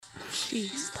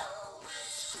Jeez.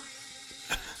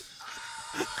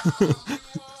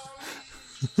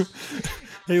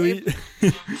 Haley,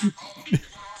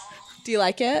 Do you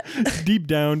like it? deep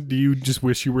down, do you just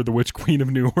wish you were the witch queen of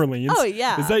New Orleans? Oh,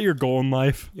 yeah. Is that your goal in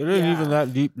life? It isn't even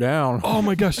that deep down. Oh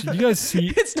my gosh, you guys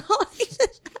see? It's not even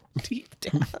deep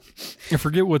down. I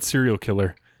forget what serial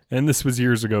killer. And this was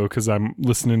years ago because I'm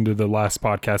listening to the last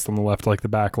podcast on the left, like the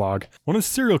backlog. One of the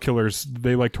serial killers,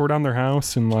 they like tore down their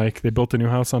house and like they built a new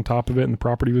house on top of it and the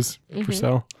property was for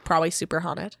sale. Probably super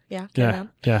haunted. Yeah.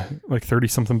 Yeah. Like 30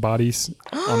 something bodies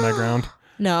on that ground.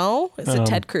 No? Is it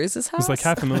Ted Cruz's house? It was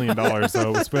like $500,000 though.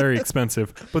 It was very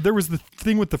expensive. But there was the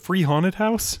thing with the free haunted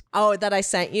house. Oh, that I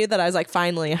sent you that I was like,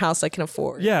 finally a house I can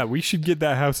afford. Yeah, we should get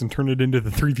that house and turn it into the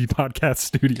 3V podcast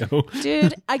studio.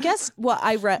 Dude, I guess what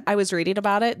I was reading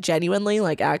about it, genuinely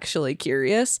like actually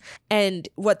curious. And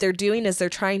what they're doing is they're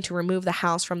trying to remove the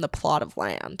house from the plot of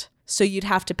land. So you'd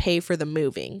have to pay for the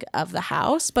moving of the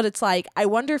house. But it's like, I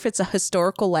wonder if it's a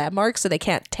historical landmark so they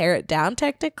can't tear it down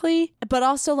technically. But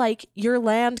also like your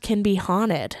land can be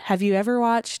haunted. Have you ever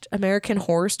watched American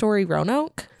Horror Story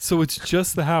Roanoke? So it's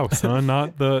just the house, huh?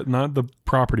 Not the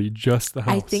property, just the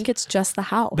house. I think it's just the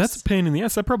house. That's a pain in the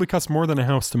ass. That probably costs more than a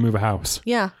house to move a house.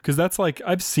 Yeah. Because that's like,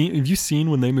 have you seen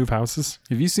when they move houses?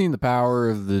 Have you seen the power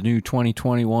of the new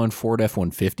 2021 Ford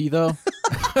F-150 though?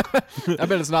 I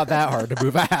bet it's not that hard to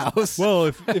move a house. Well,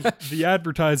 if the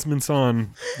advertisements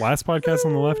on last podcast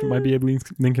on the left, it might be a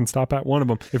Lincoln Stop at one of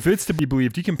them. If it's to be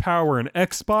believed, you can power an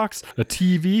Xbox, a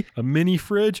TV, a mini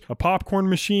fridge, a popcorn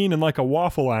machine, and like a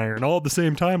waffle iron all at the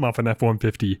same time off an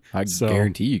F-150. I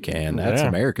guarantee you can. That's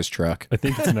America's truck. I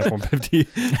think it's an F-150.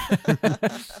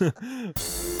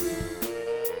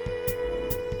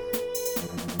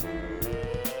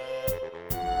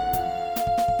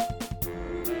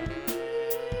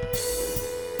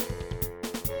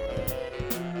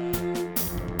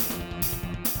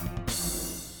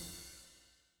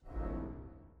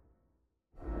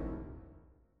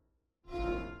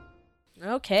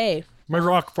 Okay. My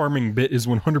rock farming bit is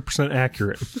 100%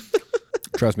 accurate.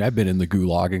 Trust me, I've been in the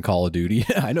gulag in Call of Duty.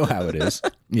 I know how it is.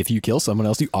 If you kill someone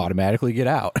else, you automatically get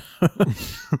out.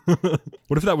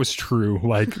 What if that was true?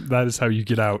 Like, that is how you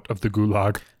get out of the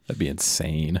gulag. That'd be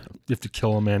insane. You have to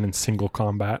kill a man in single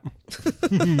combat.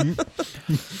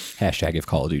 Hashtag if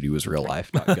Call of Duty was real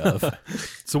life.gov.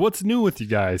 So what's new with you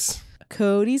guys?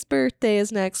 Cody's birthday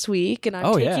is next week, and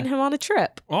I'm taking him on a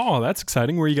trip. Oh, that's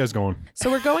exciting. Where are you guys going? So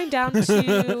we're going down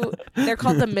to, they're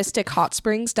called the Mystic Hot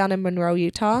Springs down in Monroe,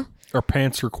 Utah. Are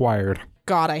pants required?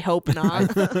 God, I hope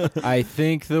not. I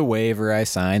think the waiver I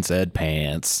signed said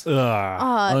pants.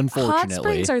 Unfortunately. Hot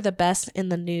springs are the best in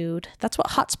the nude. That's what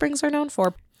hot springs are known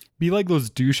for. Be like those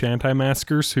douche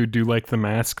anti-maskers who do like the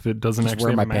mask that doesn't Just actually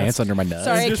wear my have a mask. pants under my nuts.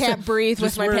 Sorry, I can't breathe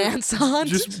with my pants on.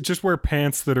 Just wear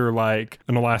pants that are like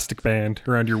an elastic band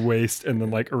around your waist and then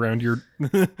like around your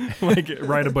like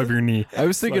right above your knee. I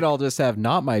was thinking I'll just have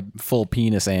not my full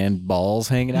penis and balls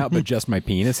hanging out, but just my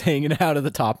penis hanging out of the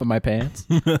top of my pants.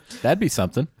 That'd be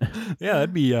something. Yeah,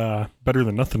 that'd be better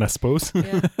than nothing, I suppose.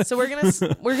 Yeah. So we're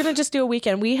gonna just do a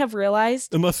weekend. We have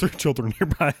realized, Unless there are children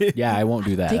nearby. Yeah, I won't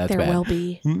do that. I think That's there bad. will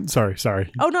be. Sorry.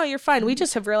 Oh no, you're fine. We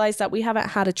just have realized that we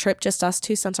haven't had a trip just us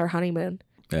two since our honeymoon.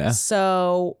 Yeah.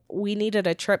 So we needed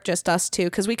a trip just us two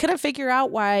because we couldn't figure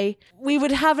out why we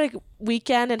would have a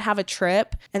weekend and have a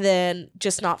trip and then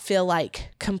just not feel like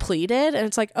completed. And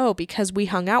it's like, oh, because we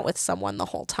hung out with someone the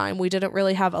whole time. We didn't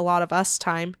really have a lot of us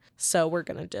time. So we're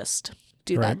going to just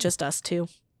do that, just us two.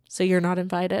 So you're not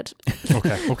invited.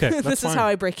 Okay. That's This is how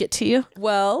I break it to you.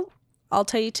 Well, I'll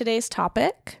tell you today's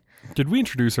topic. Did we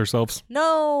introduce ourselves?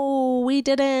 No, we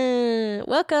didn't.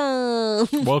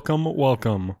 Welcome.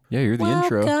 Welcome. Yeah, you're the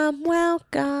intro.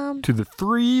 Welcome. To the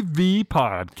 3V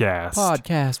Podcast.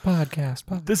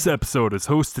 Podcast. This episode is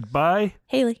hosted by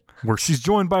Haley. where she's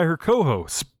joined by her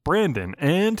co-hosts, Brandon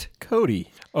and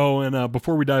Cody. Oh, and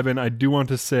before we dive in, I do want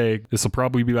to say this will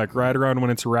probably be like right around when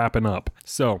it's wrapping up.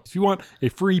 So if you want a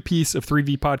free piece of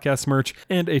 3V Podcast merch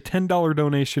and a $10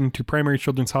 donation to Primary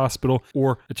Children's Hospital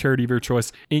or a charity of your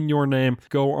choice in your name,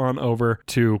 go on over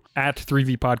to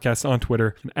 @3V Podcast on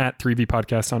Twitter and @3V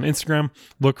Podcast on Instagram.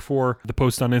 Look for the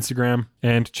post on Instagram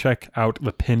and check out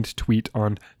the pinned tweet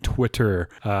on Twitter.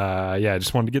 I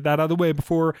just wanted to get that out of the way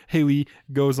before Haley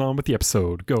goes on with the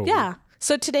episode. Go. Yeah.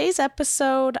 So today's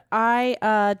episode,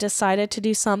 I decided to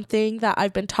do something that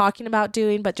I've been talking about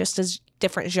doing, but just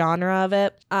different genre of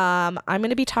it. I'm going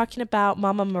to be talking about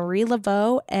Mama Marie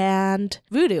Laveau and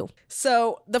voodoo.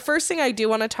 So the first thing I do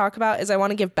want to talk about is I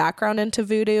want to give background into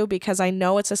voodoo because I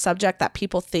know it's a subject that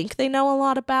people think they know a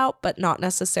lot about, but not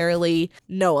necessarily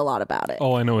know a lot about it.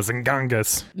 All I know is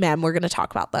Ngangas. Man, we're going to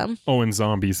talk about them. Oh, and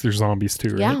zombies. There's zombies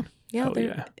too, right?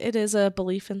 Yeah, it is a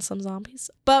belief in some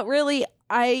zombies. But really,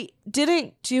 I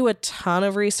didn't do a ton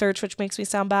of research, which makes me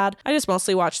sound bad. I just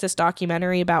mostly watched this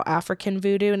documentary about African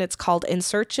voodoo, and it's called In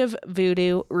Search of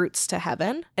Voodoo, Roots to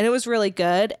Heaven. And it was really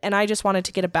good, and I just wanted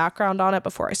to get a background on it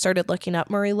before I started looking up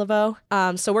Marie Laveau.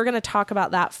 So we're going to talk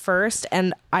about that first,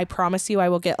 and I promise you I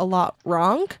will get a lot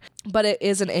wrong, but it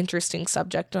is an interesting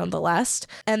subject nonetheless.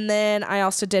 And then I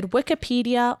also did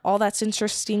Wikipedia,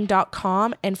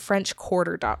 allthat'sinteresting.com, and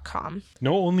FrenchQuarter.com.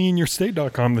 No, only in your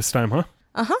state.com this time, huh?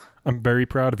 Uh-huh. I'm very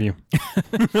proud of you.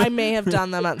 I may have done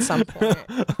them at some point.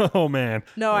 Oh, man.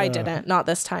 No, I didn't. Not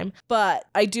this time. But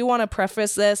I do want to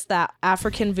preface this that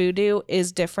African voodoo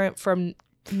is different from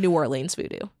New Orleans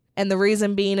voodoo. And the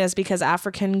reason being is because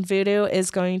African voodoo is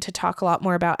going to talk a lot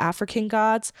more about African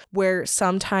gods, where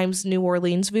sometimes New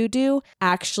Orleans voodoo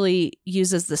actually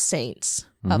uses the saints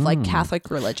of like Catholic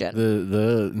religion.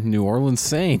 The New Orleans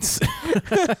Saints.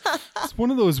 It's one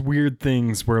of those weird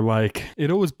things where like it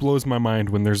always blows my mind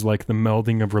when there's like the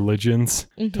melding of religions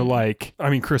to like, I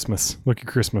mean, Christmas. Look at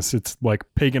Christmas. It's like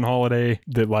pagan holiday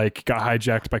that like got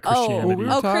hijacked by Christianity. we were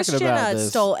talking Christian about this.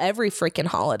 stole every freaking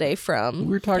holiday from.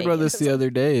 We were talking about this the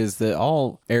other day, is that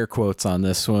all air quotes on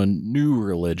this one, new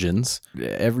religions,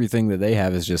 everything that they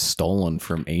have is just stolen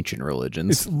from ancient religions.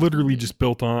 It's literally just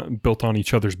built on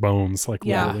each other's bones. Like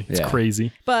literally. It's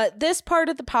crazy. But this part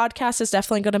of the podcast is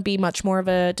definitely going to be much more of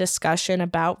a discussion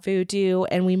about voodoo,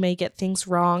 and we may get things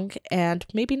wrong and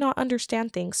maybe not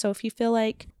understand things. So if you feel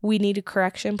like we need a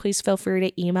correction, please feel free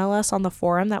to email us on the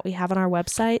forum that we have on our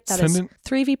website. That is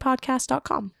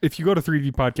 3vpodcast.com. If you go to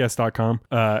 3vpodcast.com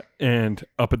and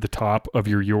up at the top of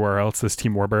your URL it says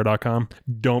teamwarbear.com,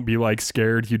 don't be like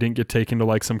scared you didn't get taken to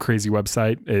like some crazy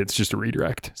website. It's just a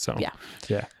redirect. So yeah.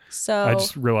 So I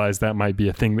just realized that might be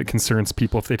a thing that concerns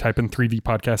people if they type in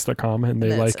 3vpodcast.com and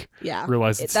they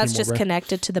realize it's that's just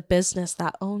connected to the business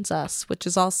that owns us, which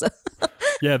is also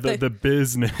the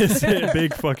business.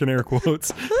 Big fucking air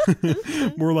quotes.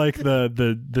 More like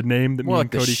the name that more me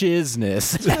like and Cody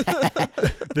shizness.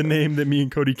 the name that me and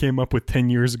Cody came up with 10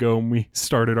 years ago when we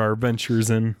started our ventures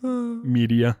in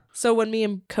media. So when me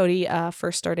and Cody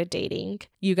first started dating,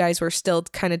 you guys were still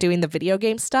kind of doing the video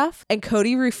game stuff, and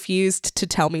Cody refused to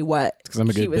tell me what because I'm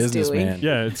a good businessman.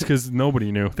 Yeah, it's because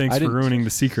nobody knew. Thanks for ruining the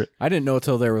secret. I didn't know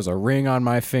until there was a ring on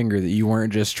my finger that you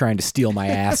weren't just trying to steal my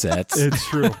assets. It's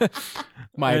true.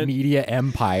 My media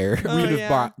empire would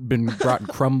have been brought and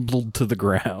crumbled to the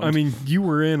ground. I mean, you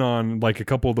were in on like a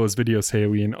couple of those videos,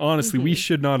 Haley, and honestly, we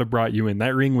should not have brought you in.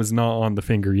 That ring was not on the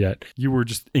finger yet. You were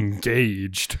just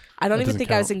engaged. I don't even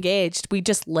think I was engaged. We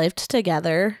just lived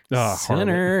together.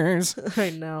 Sinners. I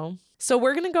know. So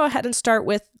we're going to go ahead and start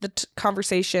with the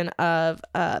conversation of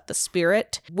the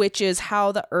spirit, which is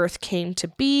how the earth came to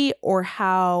be or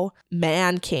how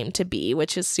man came to be,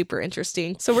 which is super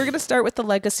interesting. So we're going to start with the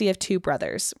legacy of two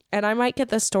brothers. And I might get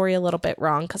this story a little bit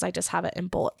wrong because I just have it in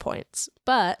bullet points.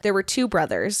 But there were two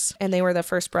brothers, and they were the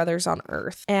first brothers on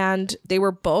earth. And they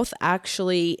were both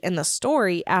actually, in the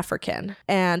story, African.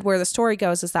 And where the story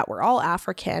goes is that we're all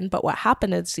African, but what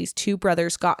happened is these two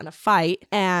brothers got in a fight,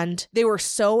 and they were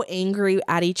so angry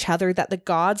at each other that the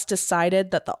gods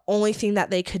decided that the only thing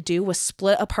that they could do was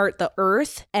split apart the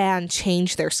earth and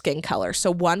change their skin color.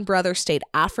 So one brother stayed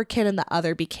African and the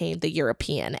other became the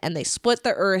European, and they split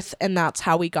the earth, and that's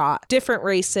how we got different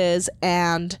races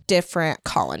and different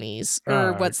colonies.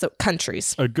 Or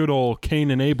countries. A good old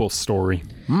Cain and Abel story.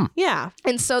 Yeah.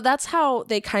 And so that's how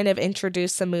they kind of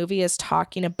introduce the movie, is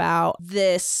talking about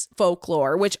this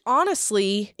folklore, which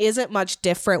honestly isn't much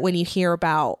different when you hear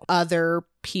about other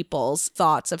people's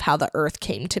thoughts of how the earth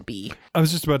came to be. I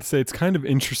was just about to say, it's kind of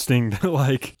interesting that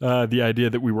like the idea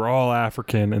that we were all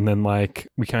African and then like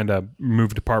we kind of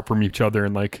moved apart from each other,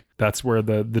 and like that's where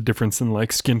the difference in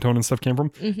like skin tone and stuff came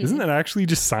from. Isn't that actually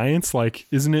just science? Like,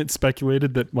 isn't it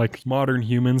speculated that like modern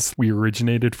humans, we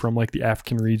originated from like the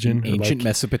African region, ancient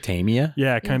Mesopotamia?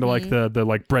 Yeah, kind of like the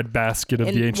like breadbasket of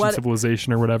the ancient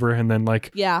civilization or whatever, and then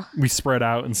like we spread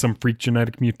out in some freak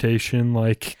genetic mutation.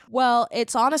 Like, well,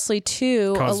 it's honestly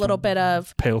too a little bit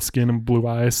of pale skin and blue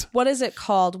eyes. What is it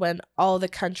called when all the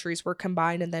countries were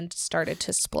combined and then started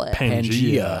to split?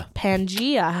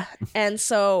 Pangea. And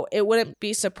so it wouldn't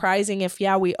be surprising if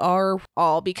we are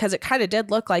all, because it kind of did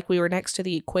look like we were next to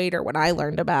the equator when I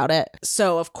learned about it.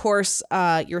 So of course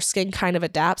your skin kind of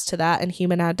adapts to that, and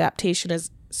human adaptation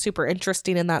is super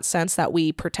interesting in that sense that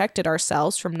we protected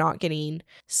ourselves from not getting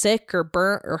sick or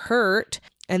burnt or hurt.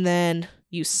 And then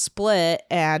you split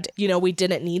and, we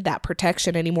didn't need that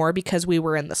protection anymore because we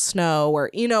were in the snow, or,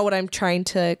 what I'm trying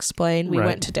to explain. We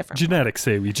went to different genetics,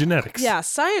 say we genetics. Yeah,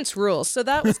 science rules. So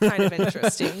that was kind of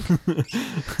interesting.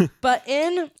 But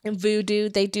in voodoo,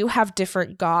 they do have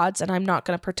different gods, and I'm not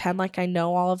going to pretend like I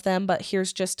know all of them, but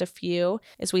here's just a few.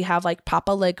 Is we have like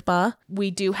Papa Ligma. We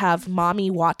do have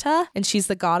Mami Wata, and she's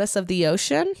the goddess of the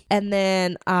ocean. And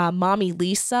then Mami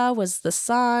Lisa was the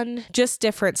sun. Just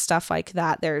different stuff like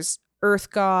that. There's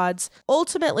earth gods,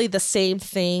 ultimately the same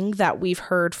thing that we've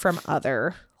heard from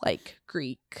other like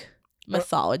Greek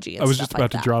mythology and I was stuff just about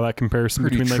like to that. draw that comparison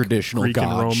Pretty between like traditional Greek and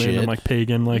god Roman shit. and like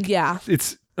pagan. Like, Yeah.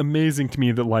 it's amazing to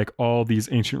me that like all these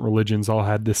ancient religions all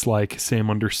had this like same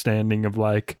understanding of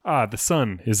like, the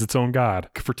sun is its own god,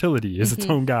 fertility is its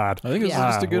own god. I think it's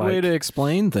Yeah. just a good way to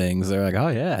explain things. They're like, oh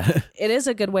yeah. It is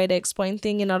a good way to explain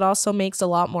things, and it also makes a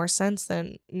lot more sense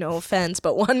than, no offense,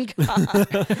 but one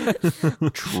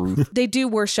god. Truth. They do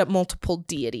worship multiple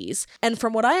deities. And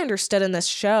from what I understood in this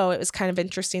show, it was kind of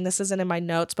interesting. This isn't in my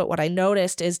notes, but what I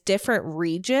noticed is different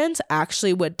regions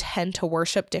actually would tend to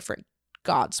worship different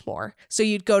gods more. So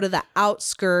you'd go to the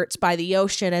outskirts by the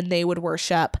ocean and they would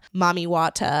worship Mami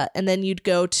Wata, and then you'd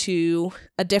go to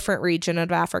a different region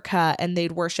of Africa and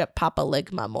they'd worship Papa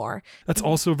Ligma more. That's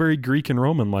also very Greek and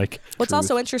Roman. Like, What's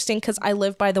also interesting, because I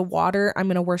live by the water, I'm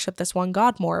going to worship this one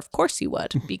god more. Of course you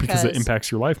would, because it impacts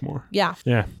your life more. Yeah.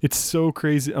 Yeah. It's so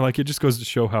crazy. Like, it just goes to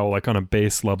show how like on a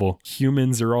base level,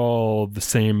 humans are all the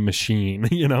same machine,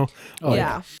 Oh,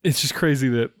 yeah. It's just crazy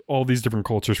that all these different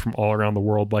cultures from all around the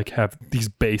world like have these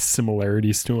base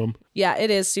similarities to them. Yeah, it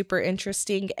is super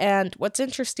interesting. And what's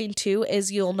interesting too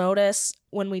is you'll notice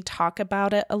when we talk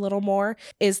about it a little more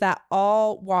is that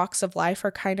all walks of life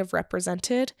are kind of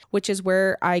represented, which is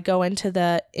where I go into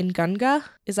the Nganga.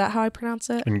 Is that how I pronounce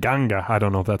it? Nganga. I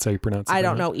don't know if that's how you pronounce it. I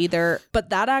don't know either.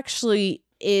 But that actually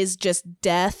is just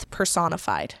death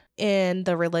personified in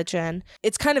the religion.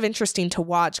 It's kind of interesting to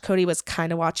watch. Cody was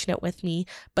kind of watching it with me,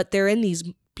 but they're in these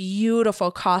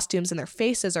beautiful costumes and their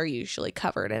faces are usually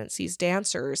covered, and it's these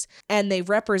dancers, and they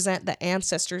represent the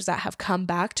ancestors that have come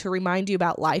back to remind you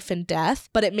about life and death,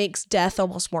 but it makes death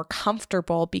almost more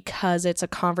comfortable because it's a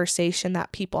conversation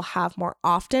that people have more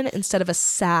often instead of a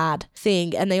sad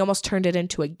thing, and they almost turned it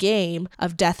into a game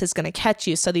of death is going to catch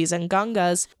you. So these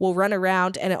Ngangas will run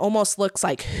around and it almost looks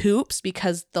like hoops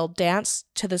because they'll dance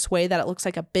to this way that it looks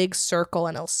like a big circle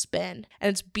and it'll spin,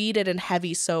 and it's beaded and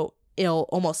heavy, so it'll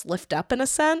almost lift up in a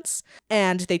sense,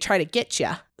 and they try to get you.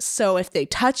 So if they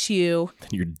touch you,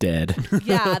 you're dead.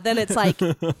 Yeah, then it's like,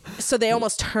 so they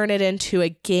almost turn it into a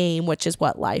game, which is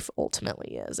what life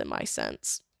ultimately is in my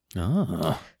sense.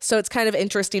 So it's kind of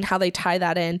interesting how they tie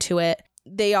that into it.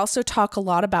 They also talk a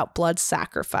lot about blood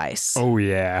sacrifice. Oh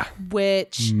yeah.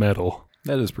 Which metal.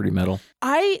 That is pretty metal.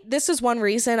 This is one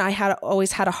reason I had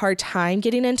always had a hard time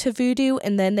getting into voodoo,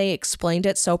 and then they explained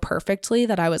it so perfectly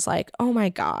that I was like, oh my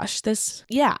gosh,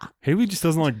 Haley just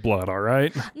doesn't like blood, all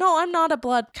right? No, I'm not a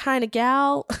blood kind of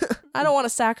gal. I don't want to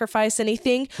sacrifice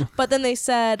anything. But then they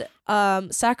said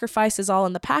sacrifice is all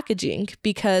in the packaging,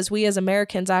 because we as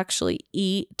Americans actually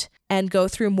eat and go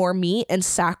through more meat and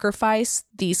sacrifice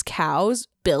these cows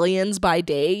billions by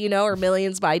day, or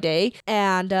millions by day.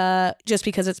 And just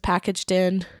because it's packaged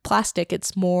in plastic,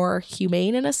 it's more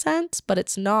humane in a sense, but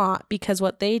it's not, because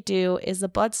what they do is the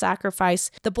blood sacrifice.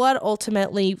 The blood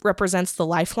ultimately represents the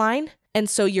lifeline. And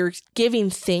so you're giving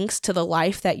thanks to the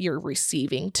life that you're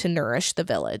receiving to nourish the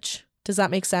village. Does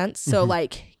that make sense? So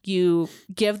like you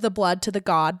give the blood to the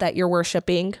god that you're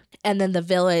worshiping, and then the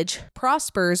village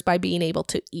prospers by being able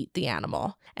to eat the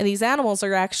animal. And these animals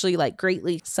are actually like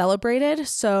greatly celebrated.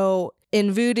 So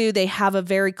in voodoo, they have a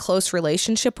very close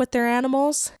relationship with their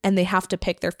animals, and they have to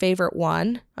pick their favorite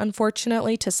one,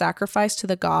 unfortunately, to sacrifice to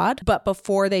the god. But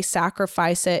before they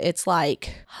sacrifice it, it's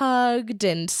like hugged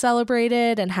and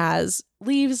celebrated and has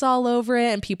leaves all over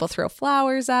it, and people throw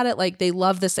flowers at it. Like they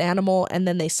love this animal, and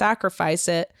then they sacrifice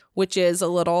it, which is a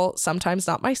little sometimes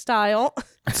not my style.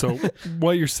 So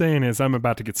what you're saying is I'm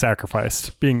about to get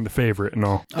sacrificed, being the favorite and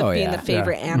all. Being the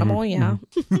favorite animal, yeah.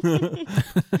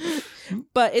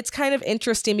 But it's kind of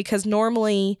interesting because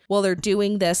normally while they're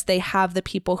doing this, they have the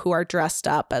people who are dressed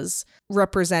up as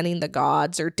representing the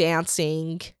gods or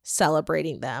dancing,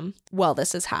 celebrating them while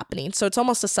this is happening. So it's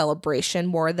almost a celebration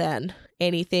more than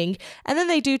anything. And then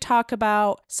they do talk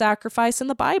about sacrifice in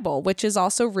the Bible, which is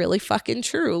also really fucking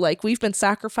true. Like, we've been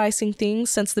sacrificing things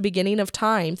since the beginning of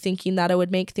time, thinking that it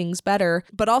would make things better.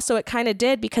 But also it kind of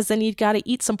did, because then you'd got to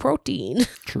eat some protein.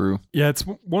 True. Yeah, it's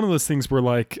one of those things where,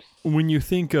 like, when you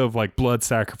think of like blood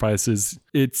sacrifices,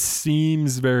 it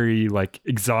seems very like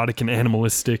exotic and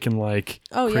animalistic and like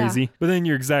crazy. Yeah. But then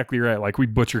you're exactly right. Like, we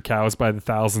butcher cows by the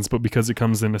thousands, but because it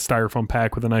comes in a styrofoam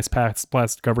pack with a nice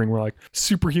plastic covering, we're like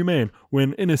super humane.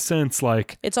 When in a sense,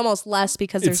 like, it's almost less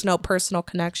because there's no personal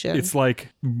connection. It's like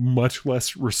much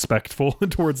less respectful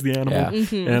towards the animal. Yeah.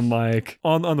 Mm-hmm. And like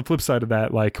on the flip side of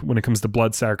that, like when it comes to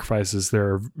blood sacrifices,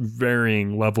 there are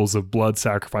varying levels of blood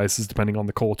sacrifices depending on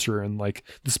the culture and like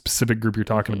the specific group you're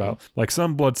talking about. Like,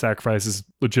 some blood sacrifices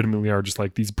legitimately are just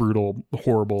like these brutal,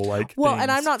 horrible, like, well, things.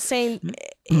 And I'm not saying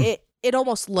it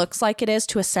almost looks like it is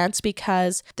to a sense,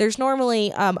 because there's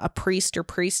normally a priest or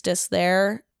priestess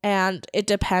there. And it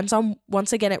depends on,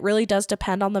 once again, it really does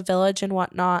depend on the village and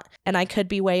whatnot. And I could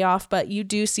be way off, but you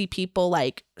do see people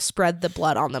like spread the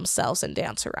blood on themselves and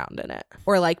dance around in it,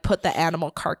 or like put the animal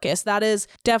carcass. That is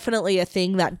definitely a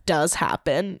thing that does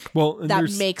happen. Well,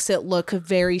 that makes it look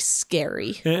very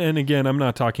scary. And again, I'm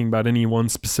not talking about any one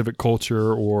specific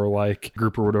culture or like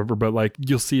group or whatever, but like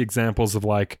you'll see examples of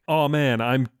like, oh man,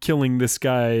 I'm killing this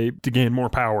guy to gain more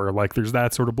power. Like, there's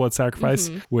that sort of blood sacrifice,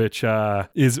 which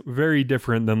is very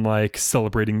different than like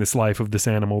celebrating this life of this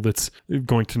animal that's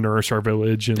going to nourish our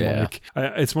village. And like,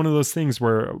 it's one of those things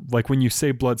where like when you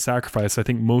say blood sacrifice, I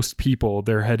think most people,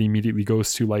 their head immediately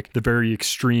goes to like the very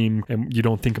extreme, and you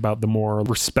don't think about the more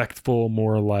respectful,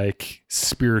 more like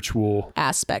spiritual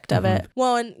aspect of it.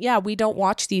 Well, and yeah, we don't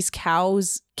watch these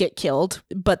cows get killed,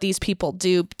 but these people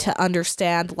do, to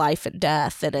understand life and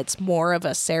death, and it's more of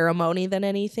a ceremony than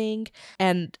anything.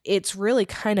 And it's really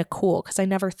kind of cool, because I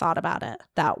never thought about it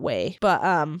that way. But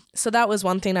so that was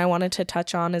one thing I wanted to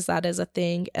touch on, is that is a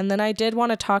thing. And then I did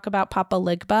want to talk about Papa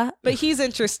Ligba, but he's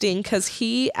interesting because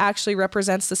he actually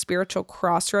represents the spiritual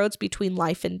crossroads between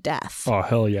life and death. Oh,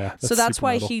 hell yeah. So that's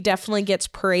why he definitely gets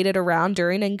paraded around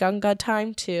during Ngunga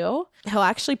time too. He'll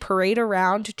actually parade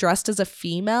around dressed as a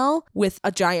female with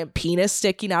a giant penis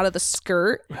sticking out of the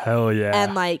skirt. Hell yeah.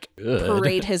 And like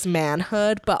parade his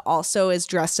manhood, but also is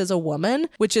dressed as a woman,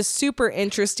 which is super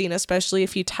interesting, especially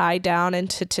if you tie down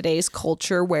into today's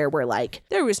culture where we're like,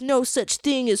 there was no such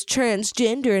thing as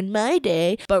transgender in my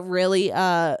day. But really,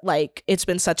 like, it's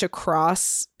been such a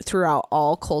cross throughout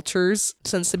all cultures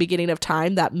since the beginning of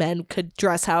time that men could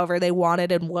dress however they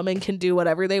wanted and women can do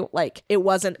whatever they like. It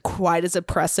wasn't quite as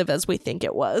oppressive as we think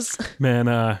it was. Man,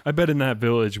 I bet in that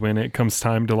village when it comes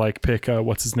time to like pick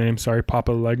what's his name? Sorry,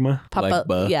 Papa Legba.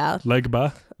 Legba. Yeah.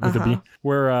 Legba with a B.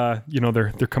 Where you know,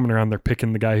 they're coming around, they're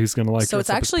picking the guy who's gonna like. So it's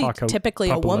actually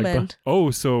typically a woman. Legba. Oh,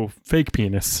 so fake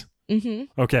penis.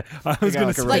 Okay, I was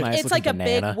gonna say like it's like a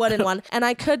big wooden one, and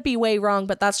I could be way wrong,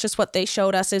 but that's just what they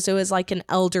showed us. Is it was like an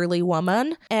elderly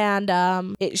woman,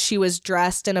 and she was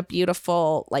dressed in a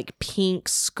beautiful like pink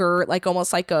skirt, like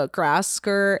almost like a grass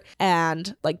skirt,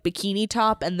 and like bikini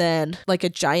top, and then like a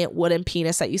giant wooden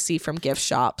penis that you see from gift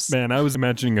shops. Man, I was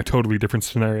imagining a totally different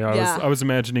scenario. I was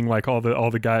imagining like all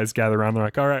the guys gather around. They're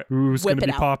like, all right, who's gonna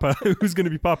be Papa? Who's gonna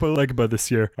be Papa Legba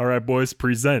this year? All right, boys,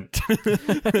 present.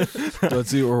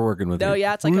 Let's see what we're working with. No,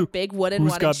 yeah, it's like a big wooden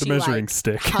one. Who's got the measuring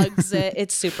stick? Hugs it.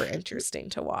 It's super interesting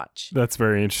to watch. That's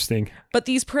very interesting. But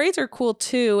these parades are cool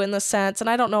too, in the sense, and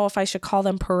I don't know if I should call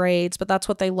them parades, but that's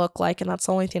what they look like, and that's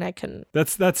the only thing I can.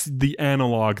 That's the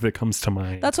analog that comes to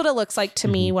mind. That's what it looks like to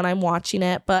me when I'm watching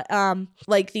it. But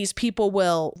like these people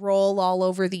will roll all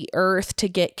over the earth to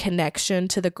get connection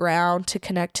to the ground, to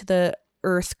connect to the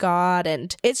earth god,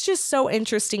 and it's just so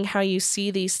interesting how you see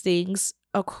these things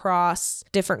across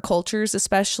different cultures,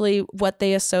 especially what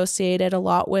they associated a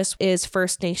lot with is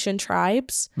First Nation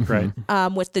tribes, right?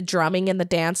 With the drumming and the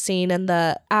dancing, and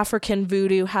the African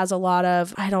voodoo has a lot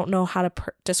of, I don't know how to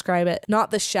describe it,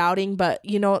 not the shouting, but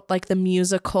you know, like the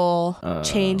musical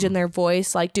change in their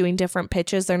voice, like doing different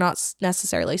pitches. They're not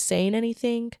necessarily saying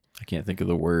anything. I can't think of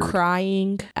the word.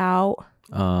 Crying out.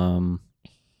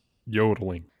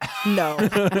 Yodeling. No.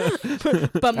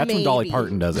 But that's maybe. when Dolly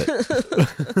Parton does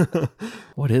it.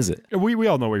 What is it? We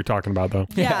all know what you're talking about, though.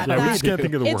 Yeah, we just can't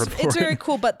think of the word for it. It's very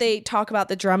cool, but they talk about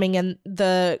the drumming and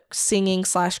the singing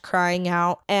 / crying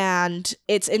out. And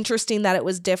it's interesting that it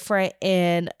was different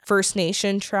in First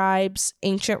Nation tribes,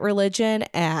 ancient religion,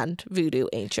 and voodoo,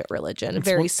 ancient religion.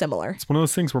 Very similar. It's one of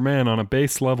those things where, man, on a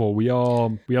base level, we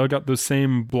all got those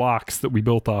same blocks that we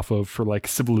built off of for like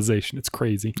civilization. It's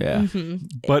crazy. Yeah.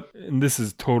 But and this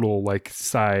is total like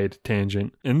side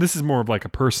tangent, and this is more of like a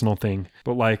personal thing,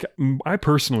 but like I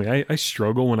personally, I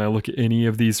struggle when I look at any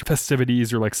of these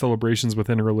festivities or like celebrations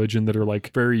within a religion that are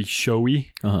like very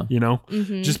showy, you know,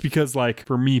 just because like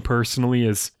for me personally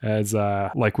as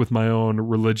like with my own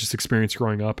religious experience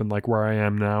growing up and like where I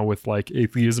am now with like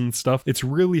atheism and stuff, it's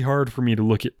really hard for me to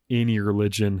look at any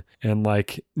religion and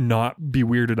like not be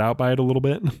weirded out by it a little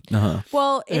bit.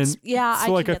 Well, it's,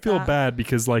 so like I feel bad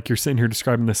because like you're sitting here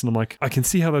describing this and I'm like, I can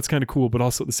see how that's kind of cool, but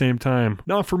also at the same time,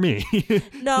 not for me.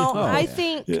 No, I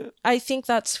think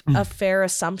that's a fair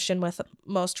assumption with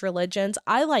most religions.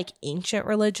 I like ancient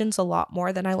religions a lot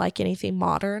more than I like anything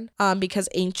modern, because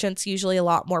ancient's usually a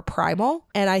lot more primal,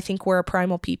 and I think we're a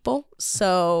primal people.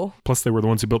 So plus they were the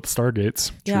ones who built the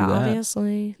stargates. Yeah,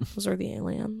 obviously those are the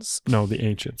aliens. No, the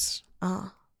ancients.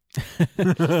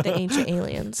 The ancient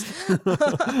aliens.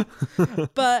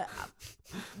 But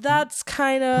that's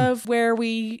kind of where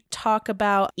we talk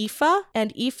about Ifa.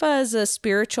 And Ifa is a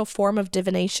spiritual form of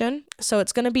divination. So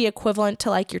it's going to be equivalent to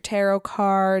like your tarot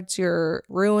cards, your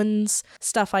runes,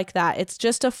 stuff like that. It's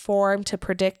just a form to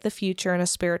predict the future in a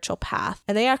spiritual path.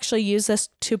 And they actually use this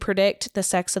to predict the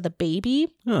sex of the baby,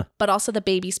 but also the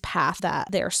baby's path that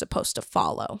they're supposed to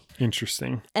follow.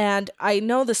 Interesting. And I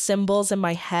know the symbols in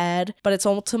my head, but it's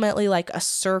ultimately like a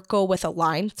circle with a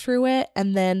line through it.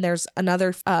 And then there's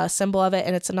another symbol of it,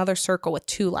 and it's another circle with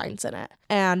 2 lines in it.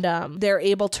 And they're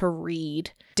able to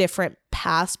read different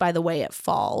paths by the way it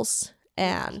falls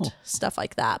and stuff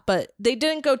like that. But they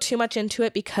didn't go too much into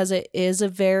it because it is a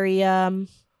very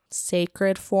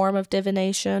sacred form of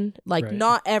divination. Like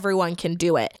not everyone can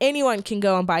do it. Anyone can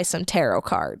go and buy some tarot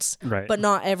cards, but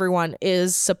not everyone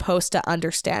is supposed to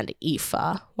understand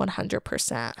Ifa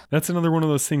 100%. That's another one of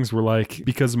those things where like,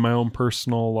 because of my own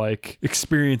personal like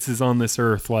experiences on this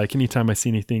earth, like anytime I see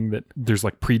anything that there's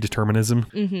like predeterminism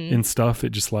and stuff, it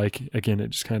just like, again,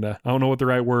 it just kind of, I don't know what the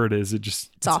right word is. It's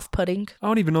off-putting. I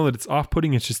don't even know that it's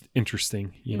off-putting. It's just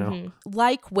interesting, you know?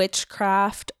 Like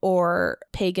witchcraft or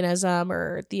paganism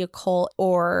or the occult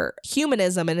or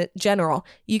humanism in general,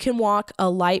 you can walk a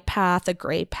light path, a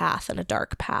gray path, and a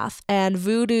dark path. And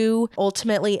voodoo,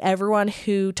 ultimately everyone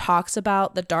who talks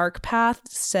about the dark path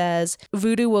says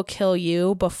voodoo will kill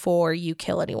you before you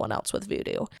kill anyone else with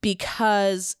voodoo,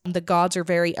 because the gods are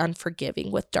very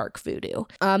unforgiving with dark voodoo.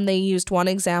 They used one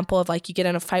example of like you get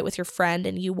in a fight with your friend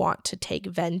and you want to take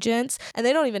vengeance, and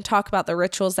they don't even talk about the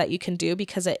rituals that you can do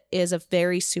because it is a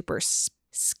very super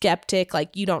skeptic,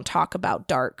 like you don't talk about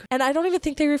dark. And I don't even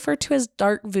think they refer to as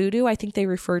dark voodoo. I think they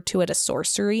refer to it as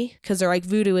sorcery, because they're like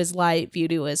voodoo is light,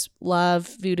 voodoo is love,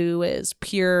 voodoo is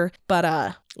pure.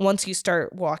 But once you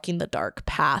start walking the dark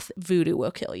path, voodoo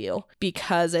will kill you,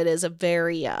 because it is a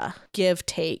very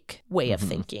give-take way of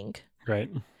thinking. Right.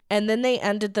 And then they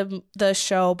ended the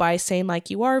show by saying, like,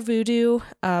 you are voodoo.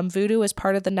 Voodoo is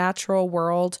part of the natural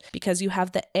world because you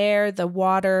have the air, the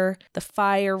water, the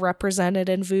fire represented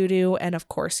in voodoo, and of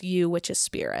course you, which is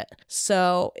spirit.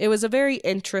 So it was a very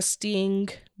interesting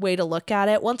way to look at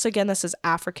it. Once again, this is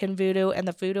African voodoo, and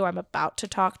the voodoo I'm about to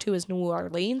talk to is New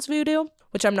Orleans voodoo,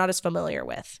 which I'm not as familiar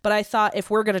with. But I thought if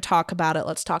we're going to talk about it,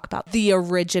 let's talk about the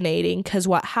originating, because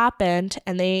what happened,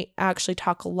 and they actually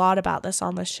talk a lot about this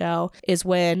on the show, is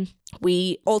when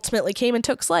we ultimately came and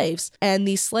took slaves. And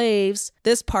these slaves,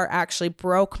 this part actually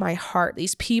broke my heart.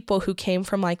 These people who came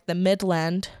from like the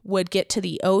Midland would get to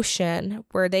the ocean,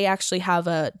 where they actually have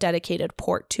a dedicated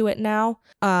port to it now,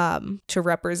 to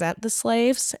represent the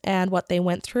slaves and what they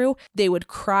went through. They would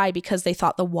cry because they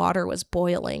thought the water was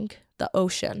boiling, the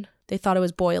ocean. They thought it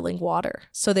was boiling water.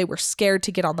 So they were scared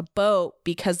to get on the boat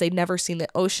because they'd never seen the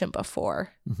ocean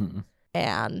before.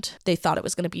 And they thought it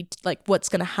was going to be like, what's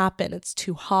going to happen? It's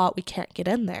too hot. We can't get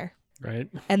in there. Right.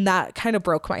 And that kind of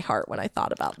broke my heart when I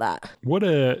thought about that. What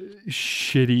a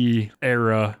shitty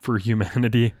era for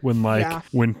humanity when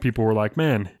when people were like,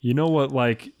 man, you know what,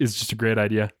 like, is just a great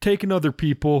idea? Taking other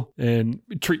people and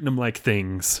treating them like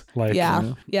things. Like,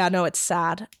 yeah, no, it's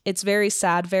sad. It's very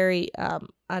sad, very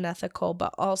unethical,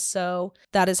 but also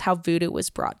that is how voodoo was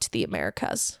brought to the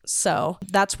Americas. So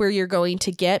that's where you're going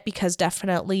to get, because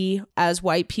definitely as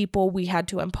white people, we had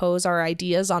to impose our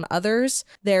ideas on others.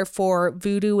 Therefore,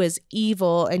 voodoo is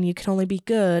evil and you can only be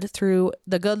good through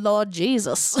the good Lord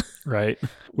Jesus. Right.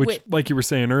 Which, like you were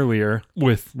saying earlier,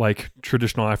 with like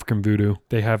traditional African voodoo,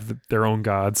 they have their own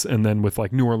gods. And then with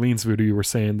like New Orleans voodoo, you were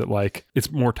saying that like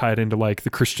it's more tied into like the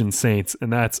Christian saints.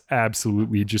 And that's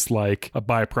absolutely just like a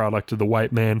byproduct of the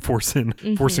white man forcing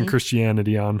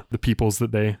Christianity on the peoples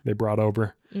that they brought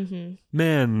over.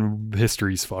 Man,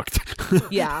 history's fucked.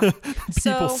 Yeah.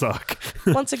 People suck.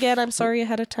 Once again, I'm sorry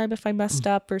ahead of time if I messed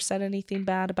up or said anything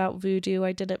bad about voodoo.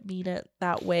 I didn't mean it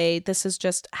that way. This is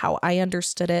just how I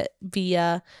understood it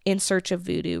via In Search of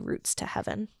Voodoo Roots to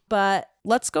Heaven. But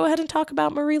let's go ahead and talk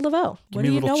about Marie Laveau. What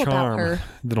do you know about her?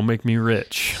 That'll make me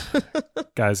rich.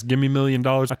 Guys, give me $1 million.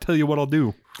 I'll tell you what I'll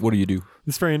do. What do you do?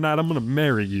 This very night, I'm going to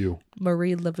marry you.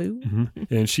 Marie Laveau?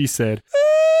 And she said,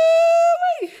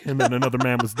 and then another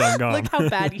man was done gone. Look how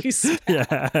bad you sound.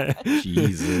 Yeah.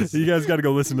 Jesus. You guys got to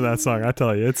go listen to that song. I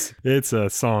tell you, it's a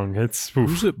song. It's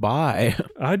Who's it by?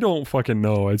 I don't fucking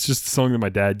know. It's just a song that my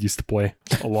dad used to play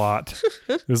a lot.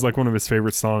 It was like one of his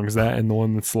favorite songs. That and the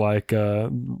one that's like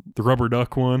the rubber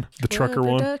duck one, the trucker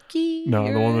one. Ducky,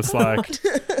 No, the one that's like,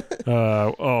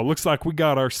 looks like we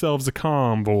got ourselves a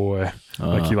convoy.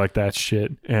 Like you like that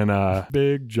shit. And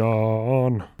Big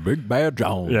John. Big Bad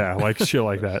John. Yeah, like shit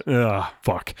like that. Ugh,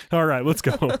 fuck. All right, let's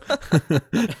go.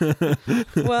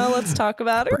 Well, let's talk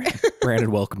about her.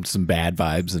 Brandon welcomed some bad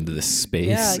vibes into this space.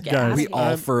 Yeah, Guys, we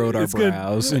all furrowed our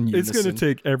brows. It's going to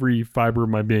take every fiber of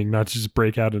my being not to just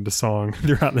break out into song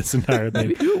throughout this entire thing.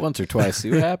 Maybe do it once or twice.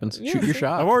 See what happens. Shoot your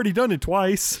shot. I've already done it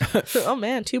twice. Oh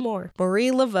man, 2 more.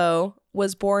 Marie Laveau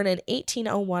was born in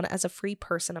 1801 as a free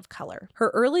person of color. Her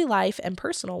early life and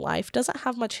personal life doesn't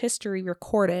have much history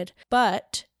recorded,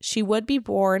 but she would be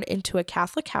born into a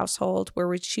Catholic household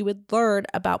where she would learn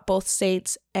about both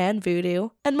saints and voodoo,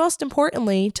 and most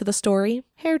importantly to the story,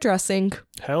 hairdressing.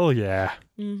 Hell yeah.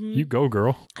 You go,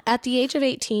 girl. At the age of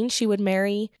 18, she would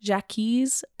marry Jacques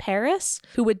Paris,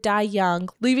 who would die young,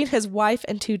 leaving his wife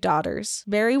and 2 daughters.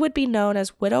 Mary would be known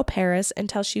as Widow Paris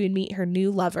until she would meet her new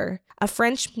lover, a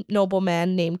French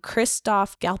nobleman named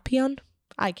Christophe Galpion.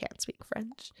 I can't speak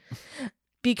French.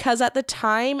 Because at the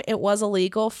time it was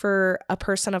illegal for a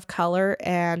person of color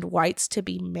and whites to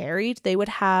be married, they would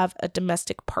have a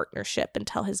domestic partnership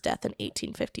until his death in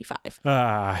 1855.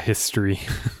 History.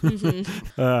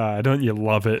 Don't you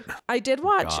love it? I did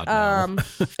watch a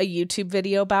YouTube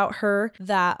video about her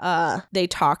that they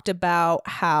talked about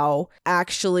how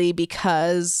actually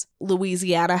because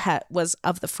Louisiana was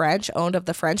owned of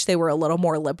the French, they were a little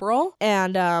more liberal,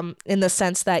 and in the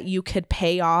sense that you could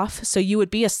pay off, so you would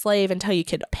be a slave until you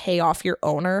could pay off your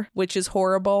owner, which is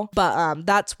horrible, but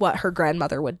that's what her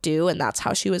grandmother would do, and that's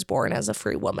how she was born as a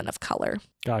free woman of color.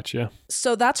 Gotcha.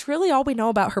 So that's really all we know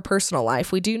about her personal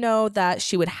life. We do know that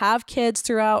she would have kids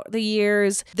throughout the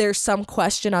years. There's some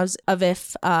question of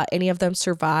if any of them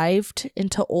survived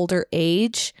into older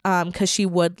age, because she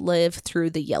would live through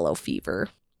the yellow fever.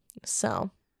 So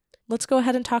let's go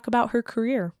ahead and talk about her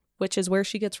career, which is where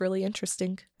she gets really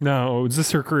interesting. Now, is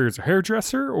this her career as a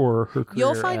hairdresser or her career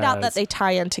You'll find out that they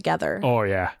tie in together. Oh,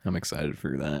 yeah. I'm excited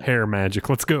for that. Hair magic.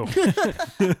 Let's go.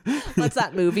 What's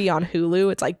that movie on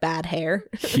Hulu? It's like Bad Hair.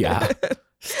 Yeah.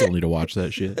 Still need to watch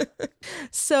that shit.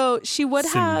 So she would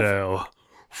have... Sindel.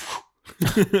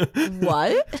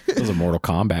 What? That was a Mortal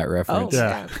Kombat reference. Oh,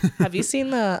 Yeah. Have you seen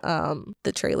the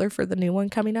trailer for the new one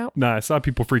coming out? No, I saw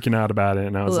people freaking out about it,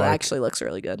 and I was It like, actually looks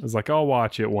really good. I was like, I'll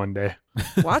watch it one day.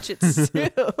 Watch it soon.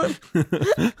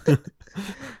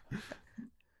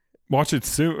 Watch it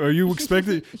soon. Are you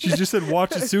expecting? She just said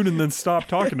watch it soon and then stop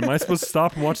talking. Am I supposed to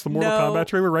stop and watch the Mortal Kombat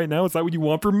trailer right now? Is that what you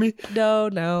want from me? No,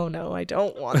 I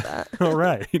don't want that. All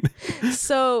right.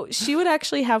 So she would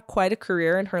actually have quite a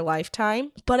career in her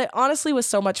lifetime, but it honestly was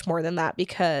so much more than that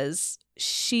because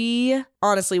she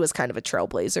honestly was kind of a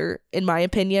trailblazer, in my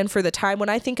opinion, for the time. When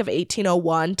I think of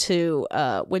 1801 to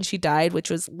when she died, which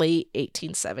was late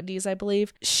 1870s, I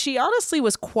believe, she honestly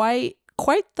was quite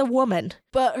the woman.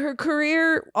 But her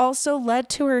career also led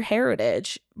to her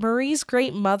heritage. Marie's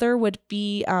great mother would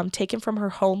be taken from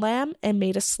her homeland and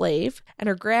made a slave, and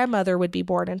her grandmother would be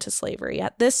born into slavery.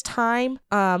 At this time,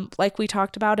 like we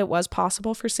talked about, it was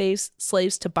possible for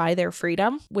slaves to buy their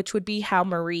freedom, which would be how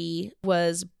Marie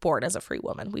was born as a free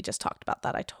woman. We just talked about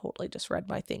that. I totally just read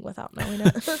my thing without knowing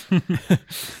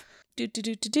it.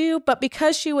 But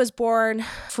because she was born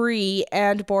free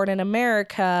and born in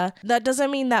America, that doesn't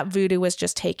mean that voodoo was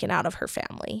just taken out of her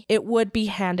family. It would be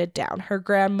handed down. Her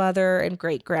grandmother and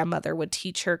great-grandmother would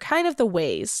teach her kind of the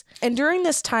ways. And during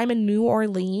this time in New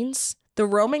Orleans, the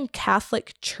Roman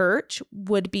Catholic Church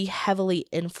would be heavily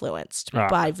influenced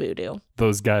by voodoo.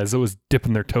 those guys. Always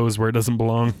dipping their toes where it doesn't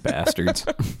belong. Bastards.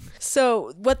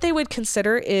 So what they would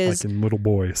consider is Like in little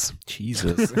boys.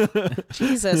 Jesus.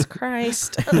 Jesus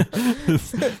Christ.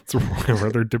 It's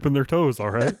where they're dipping their toes, all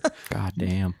right? God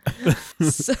damn.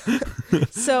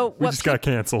 So We what just got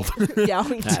canceled. yeah,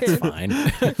 we That's did. fine.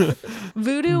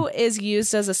 Voodoo is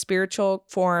used as a spiritual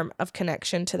form of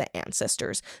connection to the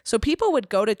ancestors. So people would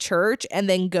go to church and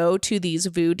then go to these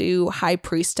voodoo high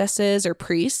priestesses or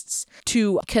priests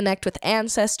to connect with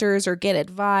ancestors or get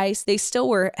advice. They still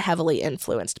were heavily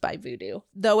influenced by voodoo,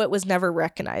 though it was never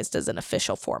recognized as an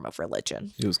official form of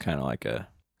religion. It was kind of like a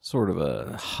sort of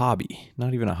a hobby.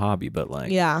 Not even a hobby, but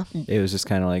like, Yeah, it was just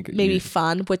kind of like maybe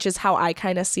fun, which is how I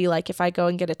kind of see, like, if I go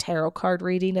and get a tarot card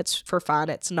reading, it's for fun.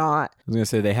 It's not. I was gonna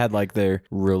say they had like their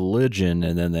religion,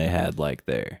 and then they had like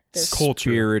their Culture.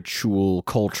 spiritual,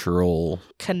 cultural.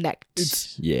 Connect.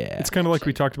 Yeah, It's kind of like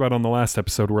we talked about on the last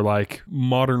episode where like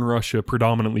modern Russia,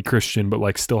 predominantly Christian, but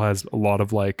like still has a lot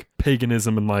of like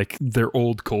paganism and like their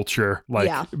old culture, like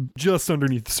Yeah. just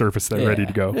underneath the surface there, ready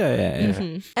to go. Yeah.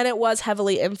 Mhm. And it was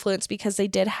heavily influenced because they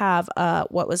did have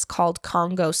what was called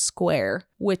Congo Square,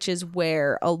 which is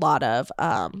where a lot of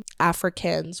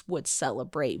Africans would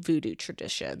celebrate voodoo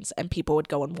traditions, and people would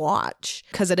go and watch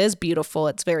because it is beautiful.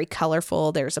 It's very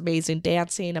colorful. There's amazing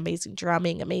dancing, amazing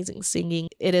drumming, amazing singing.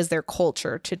 It is their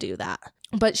culture to do that.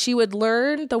 But she would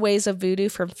learn the ways of voodoo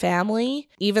from family,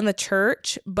 even the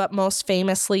church, but most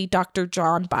famously Dr.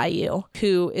 John Bayou,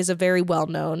 who is a very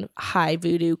well-known high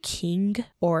voodoo king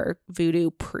or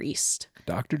voodoo priest.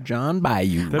 Dr. John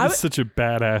Bayou. That is such a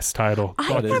badass title. I've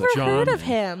Dr. never John heard of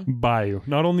him. Bayou.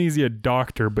 Not only is he a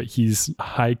doctor, but he's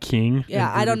high king.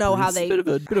 Yeah, and I don't know how voodoo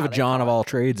they... Bit of a John of all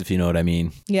trades, if you know what I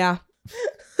mean. Yeah.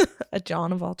 A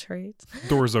John of all trades. priest.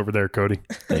 Doors over there, Cody.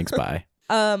 Thanks, bye.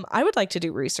 I would like to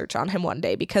do research on him one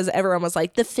day because everyone was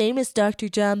like, the famous Dr.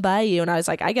 John Bayou. And I was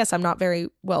like, I guess I'm not very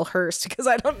well versed because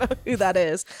I don't know who that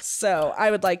is. So I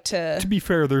would like to... To be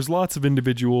fair, there's lots of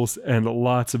individuals and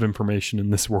lots of information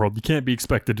in this world. You can't be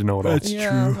expected to know it all. That's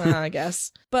yeah, true. I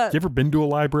guess. But, You ever been to a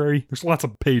library? There's lots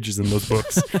of pages in those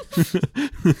books.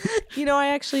 you know, I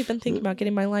actually been thinking about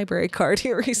getting my library card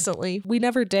here recently. We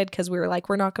never did because we were like,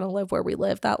 we're not going to live where we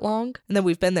live that long. And then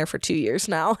we've been there for 2 years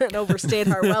now and overstayed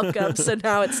our welcome. So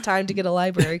now it's time to get a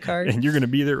library card. And you're going to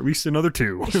be there at least another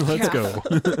 2. Let's go.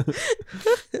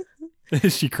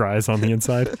 She cries on the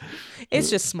inside. It's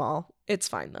just small. It's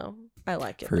fine though. I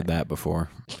like it. Heard that before.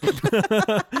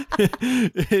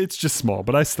 It's just small,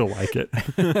 but I still like it.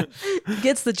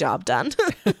 Gets the job done.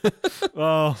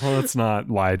 Well, let's not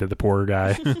lie to the poor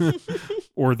guy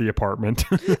or the apartment.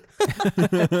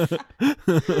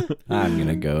 I'm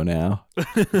gonna go now.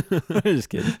 Just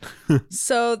kidding.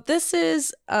 So this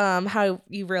is how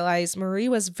you realize Marie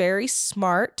was very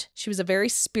smart. She was a very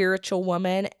spiritual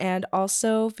woman and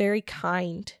also very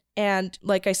kind. And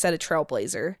like I said, a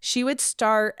trailblazer. She would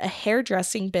start a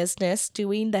hairdressing business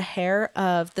doing the hair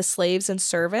of the slaves and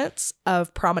servants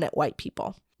of prominent white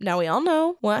people. Now we all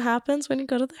know what happens when you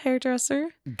go to the hairdresser.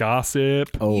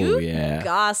 Gossip. Oh You yeah.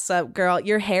 Gossip, girl.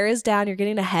 Your hair is down. You're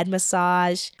getting a head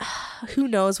massage. Who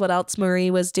knows what else Marie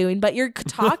was doing, but you're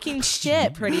talking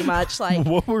shit pretty much. Like,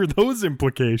 What were those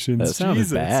implications? That sounded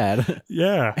Jesus. bad.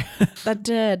 Yeah. that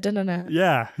did. No.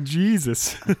 Yeah.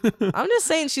 Jesus. I'm just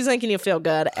saying she's making you feel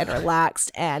good and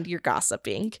relaxed and you're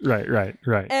gossiping. Right.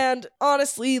 And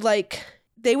honestly, like,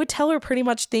 they would tell her pretty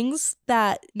much things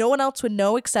that no one else would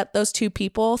know except those two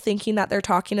people, thinking that they're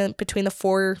talking in between the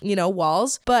four,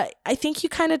 walls. But I think you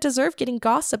kind of deserve getting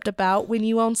gossiped about when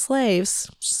you own slaves.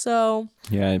 So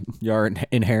Yeah, you are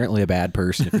inherently a bad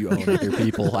person if you own other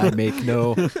people.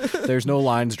 There's no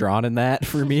lines drawn in that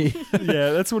for me.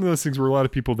 Yeah, that's one of those things where a lot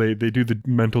of people, they do the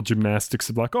mental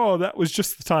gymnastics of like, oh, that was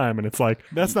just the time. And it's like,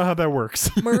 that's not how that works.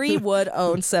 Marie would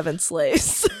own 7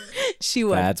 slaves. She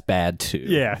would. That's bad too.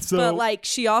 Yeah. So But like,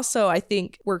 she also, I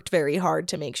think, worked very hard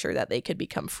to make sure that they could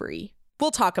become free. We'll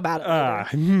talk about it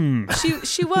later.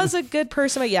 She was a good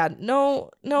person, but yeah, no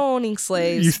owning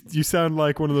slaves. You sound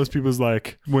like one of those people's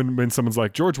like when someone's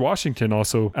like George Washington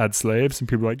also had slaves and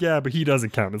people are like, yeah, but he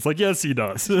doesn't count. It's like, yes, he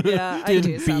does. Yeah, I do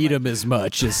Didn't sound beat like- him as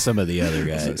much as some of the other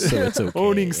guys, so it's okay.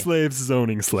 Owning slaves is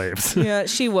owning slaves. Yeah,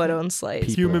 she would own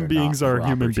slaves. People Human are beings not are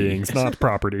human property. beings, not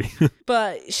property.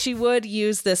 But she would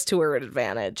use this to her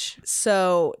advantage.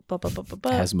 So,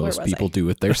 As where most was people I? do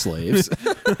with their slaves,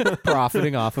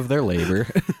 profiting off of their labor.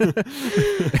 Don't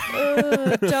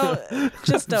air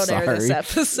this Sorry.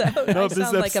 episode. No, I this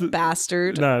sound like a episode-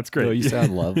 bastard. No, it's great. Oh, you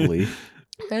sound lovely.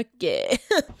 Okay.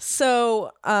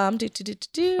 So, I'm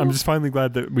just finally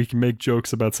glad that we can make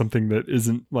jokes about something that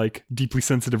isn't like deeply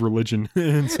sensitive religion,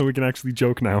 and so we can actually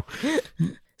joke now.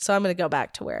 So I'm going to go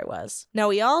back to where I was. Now,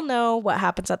 we all know what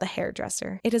happens at the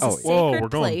hairdresser. It is a sacred whoa, place. we're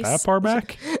going that far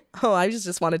back? Oh, I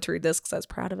just wanted to read this because I was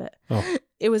proud of it. Oh.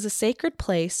 It was a sacred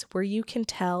place where you can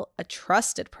tell a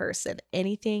trusted person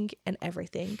anything and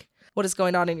everything. What is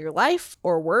going on in your life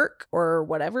or work or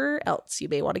whatever else you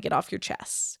may want to get off your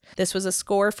chest. This was a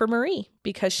score for Marie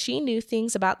because she knew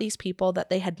things about these people that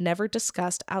they had never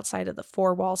discussed outside of the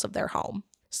four walls of their home.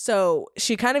 So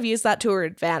she kind of used that to her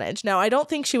advantage. Now, I don't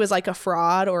think she was like a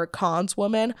fraud or a cons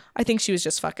woman. I think she was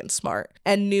just fucking smart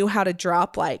and knew how to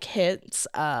drop like hints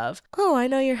of, oh, I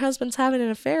know your husband's having an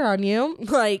affair on you.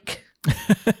 Like,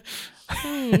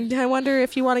 I wonder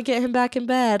if you want to get him back in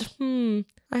bed.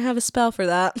 I have a spell for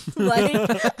that.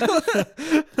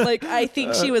 like I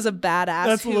think she was a badass.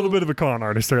 That's a little bit of a con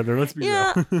artist right there. Let's be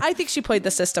real. I think she played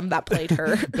the system that played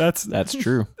her. That's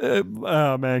true.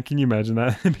 Oh man, can you imagine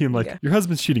that? Being like, your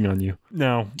husband's cheating on you.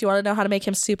 Now, do you want to know how to make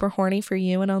him super horny for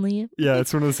you and only you? Yeah,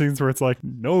 it's one of those things where it's like,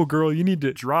 no, girl, you need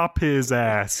to drop his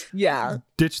ass. Yeah.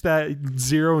 Ditch that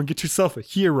zero and get yourself a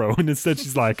hero. And instead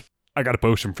she's like, I got a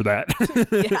potion for that.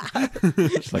 Yeah.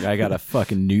 She's like, I got a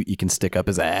fucking newt you can stick up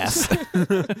his ass.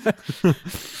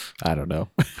 I don't know.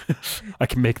 I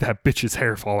can make that bitch's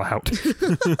hair fall out.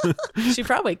 She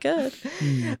probably could.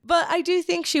 But I do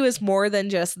think she was more than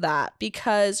just that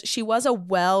because she was a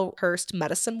well-rehearsed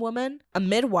medicine woman, a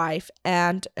midwife,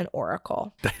 and an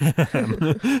oracle.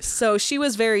 So she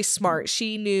was very smart.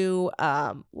 She knew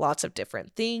lots of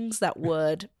different things that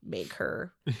would make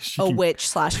her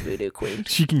witch/voodoo queen.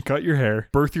 She can cut your hair,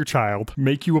 birth your child,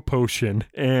 make you a potion,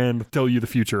 and tell you the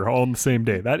future all in the same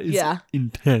day. That is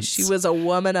intense. She was a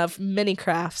woman of many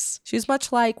crafts. She was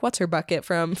much like what's her bucket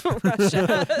from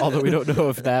Russia. Although we don't know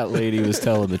if that lady was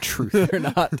telling the truth or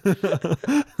not.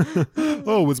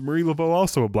 Oh, was Marie Laveau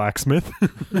also a blacksmith?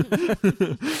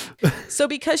 So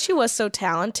because she was so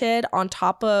talented, on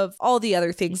top of all the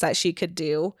other things that she could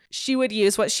do, she would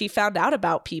use what she found out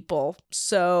about people.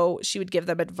 So she would give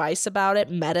them advice about it,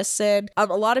 medicine. A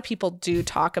lot of people do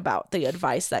talk about the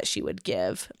advice that she would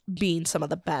give being some of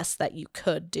the best that you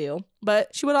could do.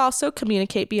 But she would also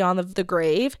communicate beyond the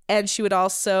grave, and she would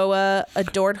also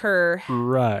adorn her.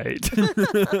 Right.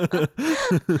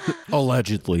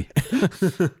 Allegedly.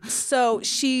 So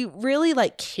she really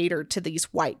catered to these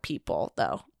white people,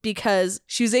 though, because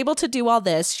she was able to do all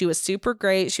this. She was super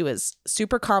great. She was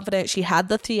super confident. She had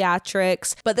the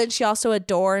theatrics, but then she also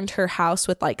adorned her house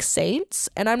with saints.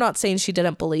 And I'm not saying she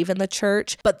didn't believe in the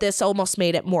church, but this almost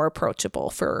made it more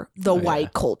approachable for the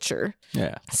white culture.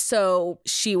 Yeah. So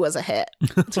she was a hit.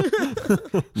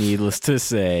 Needless to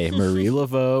say, Marie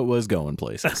Laveau was going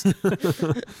places.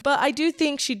 But I do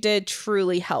think she did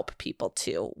truly help people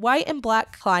too. White and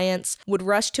black clients would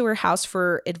rush to her house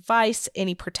for advice,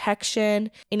 any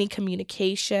protection, any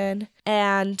communication,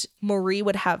 and Marie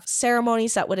would have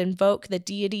ceremonies that would invoke the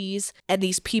deities and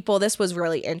these people. This was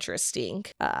really interesting.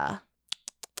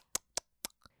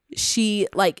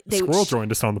 Squirrel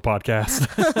joined us on the podcast.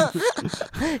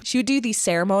 She would do these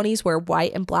ceremonies where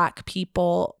white and black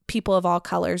people of all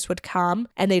colors would come,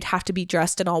 and they'd have to be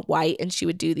dressed in all white, and she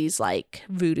would do these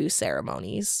voodoo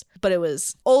ceremonies. But it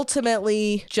was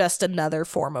ultimately just another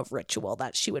form of ritual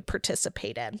that she would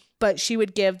participate in. But she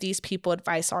would give these people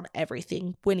advice on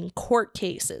everything, winning court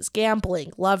cases,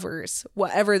 gambling, lovers,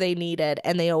 whatever they needed,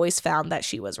 and they always found that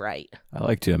she was right. I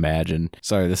like to imagine,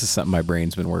 sorry, this is something my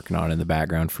brain's been working on in the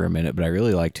background for a minute, but I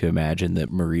really like to imagine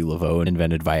that Marie Laveau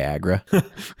invented Viagra.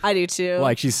 I do too.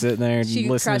 She's sitting there and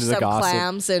listening to the gossip.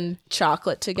 Clams and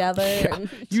chocolate together. Yeah. And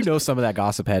you know, some of that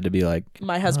gossip had to be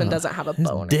my husband doesn't have a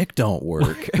boner. Dick don't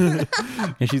work.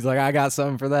 And she's like, I got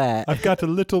something for that. I've got a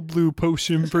little blue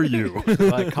potion for you.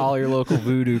 Call your local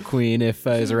voodoo queen if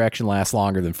his erection lasts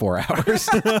longer than 4 hours.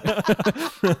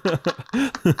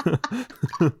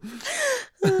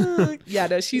 Yeah,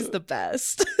 no, she's the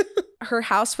best. Her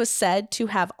house was said to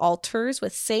have altars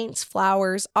with saints,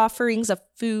 flowers, offerings of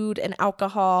food and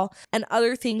alcohol, and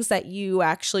other things that you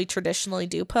actually traditionally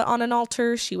do put on an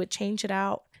altar. She would change it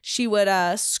out. She would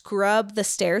scrub the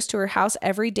stairs to her house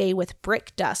every day with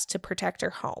brick dust to protect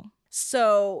her home.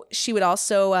 So she would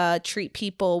also treat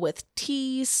people with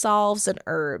teas, salves, and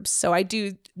herbs. So I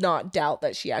do not doubt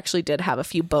that she actually did have a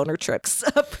few boner tricks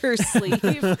up her sleeve.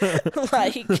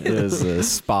 It was a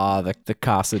spa, the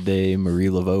Casa de Marie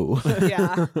Laveau.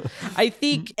 Yeah. I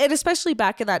think, and especially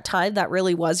back in that time, that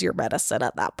really was your medicine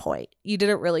at that point. You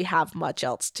didn't really have much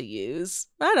else to use.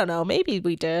 I don't know. Maybe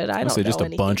we did. I don't know. Just a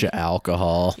bunch of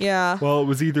alcohol. Yeah. Well, it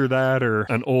was either that or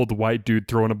an old white dude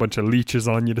throwing a bunch of leeches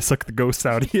on you to suck the ghosts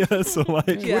out of you. So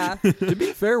like, Yeah. To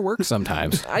be fair, works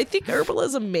sometimes. I think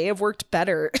herbalism may have worked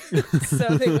better. So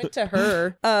they went to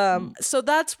her. So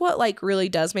that's what like really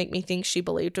does make me think she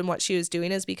believed in what she was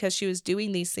doing, is because she was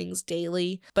doing these things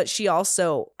daily, but she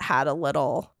also had a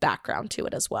little background to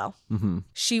it as well. Mm-hmm.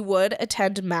 She would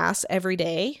attend mass every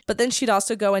day, but then she'd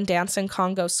also go and dance in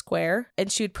Congo Square,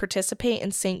 and she would participate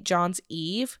in St. John's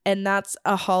Eve. And that's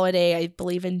a holiday, I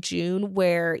believe in June,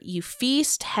 where you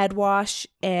feast, head wash,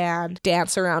 and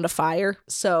dance around a fire.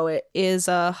 So it is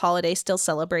a holiday still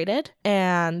celebrated.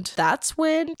 And that's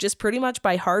when, just pretty much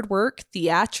by hard work,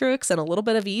 theatrics, and a little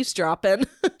bit of eavesdropping,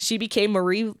 she became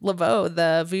Marie Laveau,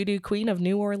 the voodoo queen of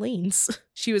New Orleans.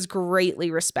 She was greatly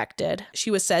respected.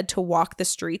 She was said to walk the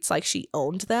streets like she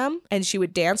owned them, and she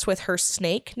would dance with her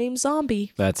snake named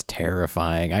Zombie. That's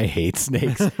terrifying. I hate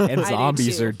snakes. And I do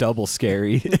zombies too. are double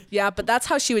scary. Yeah, but that's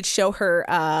how she would show her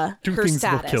two her things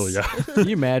status. will kill you. Can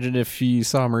you imagine if she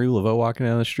saw Marie Laveau walking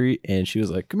down the street and she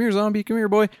was like, "Come here, zombie, come here,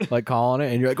 boy," like calling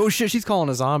it, and you're like, "Oh shit, she's calling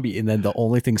a zombie," and then the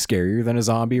only thing scarier than a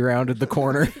zombie rounded the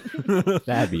corner.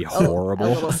 That'd be horrible.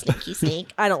 A little sneaky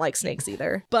snake. I don't like snakes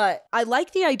either. But I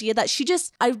like the idea that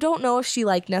I don't know if she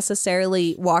like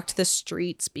necessarily walked the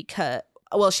streets because,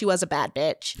 well, she was a bad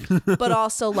bitch, but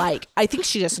also like, I think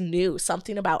she just knew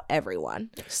something about everyone.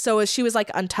 So she was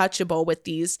like untouchable with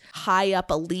these high up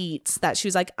elites that she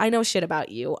was like, I know shit about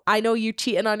you. I know you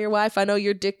cheating on your wife. I know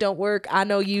your dick don't work. I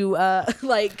know you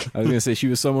like. I was going to say she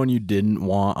was someone you didn't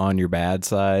want on your bad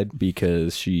side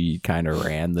because she kind of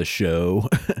ran the show.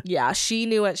 Yeah, she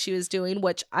knew what she was doing,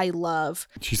 which I love.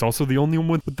 She's also the only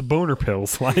one with the boner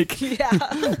pills. Like, Yeah.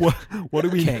 what do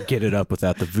we? Can't get it up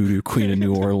without the voodoo queen of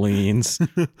New Orleans.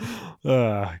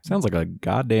 Sounds like a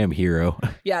goddamn hero.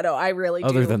 Yeah, no, I really do.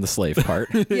 Other than the slave part.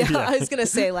 Yeah, I was gonna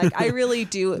say, like, I really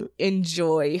do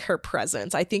enjoy her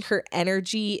presence. I think her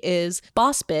energy is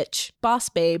boss bitch, boss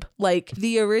babe, like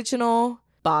the original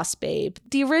boss babe,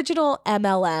 the original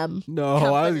MLM. No,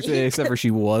 I was going to say, except for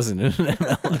she wasn't in an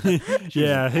MLM.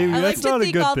 Yeah, hey, I like that's to not a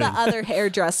think good all thing. the other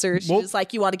hairdressers, she Well- was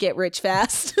like, you want to get rich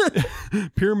fast?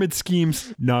 Pyramid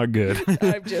schemes, not good.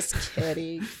 I'm just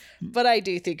kidding. But I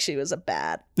do think she was a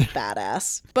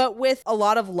badass. But with a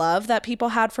lot of love that people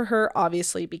had for her,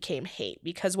 obviously became hate,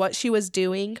 because what she was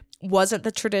doing wasn't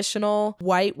the traditional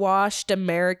whitewashed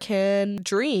American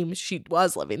dream. She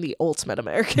was living the ultimate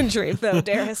American dream, though,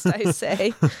 darest I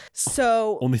say.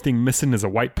 So, Only thing missing is a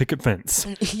white picket fence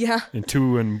yeah, and 2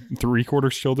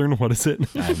 3/4 children. What is it?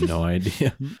 I have no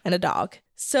idea. and a dog.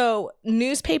 So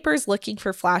newspapers looking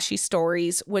for flashy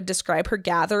stories would describe her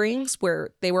gatherings where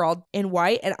they were all in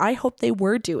white, and I hope they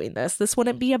were doing this. This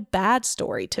wouldn't be a bad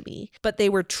story to me, but they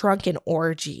were drunken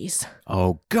orgies.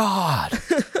 Oh, God.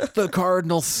 The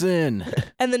cardinal sin.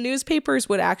 And the newspapers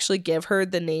would actually give her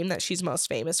the name that she's most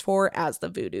famous for as the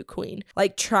Voodoo Queen,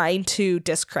 like trying to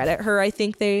discredit her. I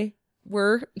think they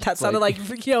were. That sounded like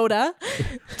Yoda.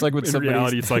 It's like when In somebody's...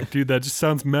 reality, it's like, dude, that just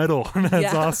sounds metal. That's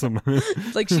Yeah. awesome.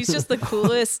 Like she's just the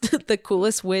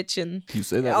coolest witch, and You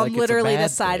say that on like it's a literally the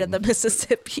bad side thing. of the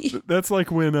Mississippi. That's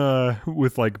like when,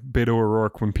 with like Beto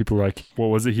O'Rourke, when people were like, what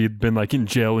was it? He'd been like in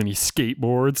jail and he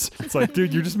skateboards. It's like,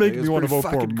 dude, you're just making It's me want to pretty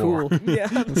vote for him fucking more. cool. Yeah.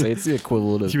 I'd say it's the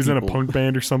equivalent of He was in a people- punk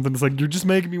band or something. It's like, you're just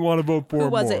making me want to vote for Who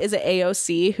him was more. it? Is it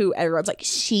AOC? Who everyone's like,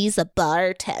 she's a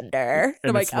bartender. And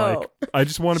I'm like, it's like, oh, I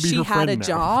just want to be she her had friend a now.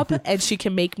 job and she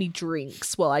can make me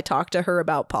drinks while I talk to her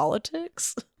about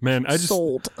politics. Man, I just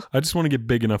Sold. want to get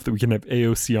big enough that we can have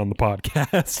AOC on the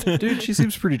podcast. Dude, she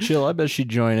seems pretty chill. I bet she'd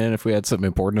join in if we had something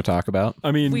important to talk about.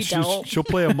 I mean, We don't. she'll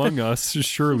play Among Us.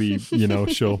 Surely,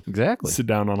 she'll Exactly. sit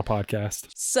down on a podcast.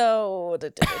 So,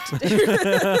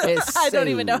 I don't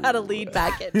even know how to lead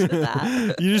back into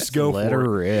that. You just go Let for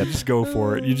her it. rip. You just go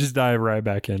for it. You just dive right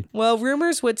back in. Well,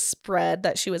 rumors would spread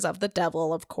that she was of the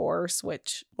devil, of course,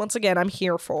 which, once again, I'm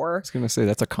here for. I was going to say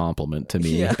that's a compliment to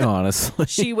me, Yeah. honestly.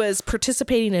 She was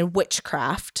participating in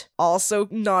witchcraft, also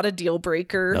not a deal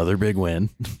breaker. Another big win.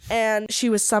 And she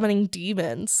was summoning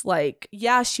demons. Like,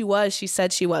 yeah, she was. She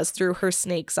said she was through her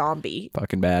snake zombie.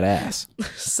 Fucking badass.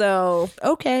 So,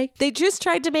 okay. They just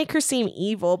tried to make her seem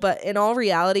evil, but in all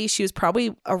reality, she was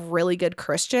probably a really good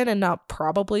Christian, and not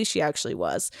probably, she actually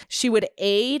was. She would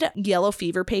aid yellow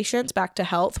fever patients back to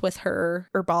health with her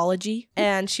herbology,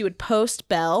 and she would post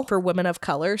bail for women of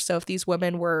color. So if these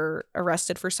women were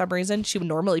arrested for some reason, she would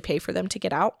normally pay for them to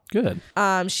get out. out. Good.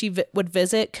 She would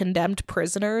visit condemned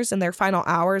prisoners in their final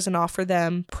hours and offer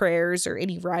them prayers or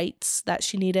any rites that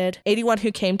she needed. Anyone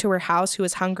who came to her house who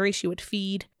was hungry, she would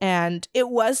feed. And it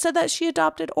was said that she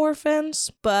adopted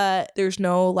orphans, but there's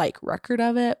no like record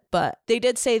of it. But they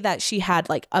did say that she had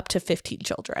like up to 15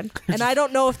 children. And I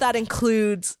don't know if that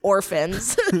includes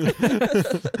orphans.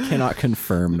 Cannot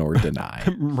confirm nor deny.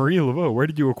 Marie Laveau, where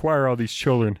did you acquire all these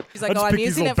children? She's like, I just I'm picked these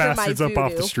using little it for my bastards voodoo.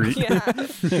 up off the street. Yeah.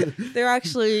 They're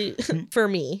actually for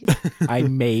me. I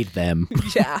made them.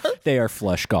 Yeah. They are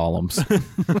flesh golems.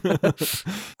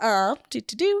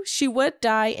 She would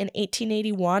die in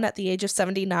 1881 at the age of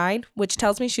 79, which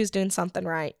tells me she was doing something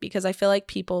right because I feel like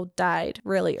people died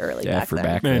really early Yeah, back for then.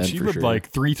 back Man, then, she for lived sure. like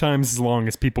 3 times as long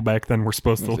as people back then were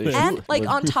supposed to live. And like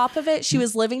on top of it, she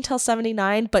was living till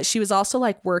 79, but she was also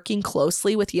like working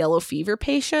closely with yellow fever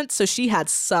patients. So she had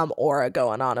some aura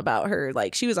going on about her.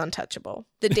 Like she was untouchable.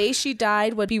 The day she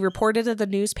died would be reported in the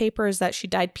newspapers that she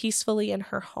died peacefully in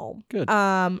her home. Good.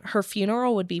 Her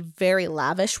funeral would be very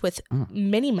lavish with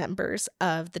many members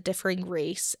of the differing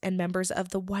race and members of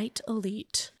the white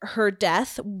elite. Her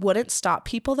death wouldn't stop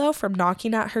people though from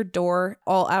knocking at her door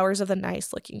all hours of the night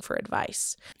looking for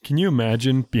advice. Can you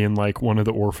imagine being like one of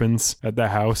the orphans at the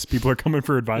house? People are coming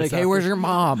for advice. Like, hey, after. where's your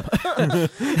mom?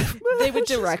 They would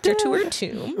direct her to her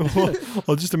tomb.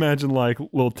 I'll just imagine like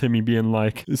little Timmy being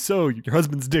like, so your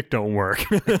husband's dick don't work.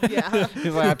 Yeah.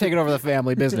 He's like, I'm taking over the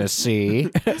family business, see?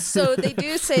 So they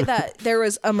do say that there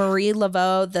was a Marie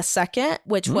Laveau II,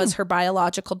 which was her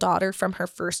biological daughter from her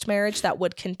first marriage that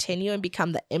would continue and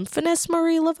become the infamous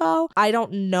Marie Laveau. I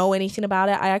don't know anything about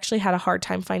it. I actually had a hard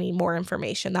time finding more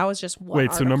information. That was just one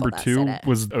Wait, so article number that 2 said it.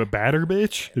 was a batter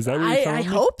bitch? Is that what you're telling I me?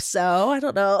 hope so. I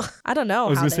don't know. I don't know. I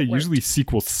was how gonna say that worked. usually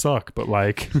sequels suck, but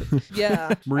like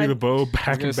Yeah. Marie Laveau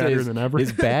back and better than ever.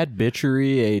 Is bad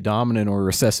bitchery a dominant or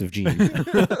recessive gene?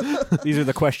 These are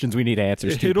the questions we need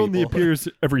answers to. It only people. appears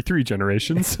every 3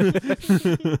 generations.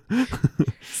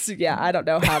 So, yeah, I don't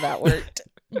know how that worked.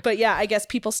 But yeah, I guess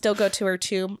people still go to her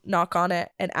tomb, knock on it,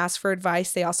 and ask for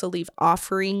advice. They also leave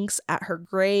offerings at her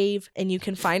grave, and you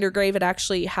can find her grave. It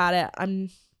actually had it. I'm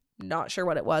not sure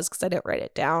what it was because I didn't write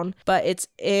it down, but it's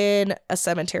in a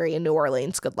cemetery in New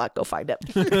Orleans. Good luck, go find it.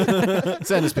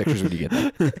 Send us pictures when you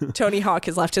get there. Tony Hawk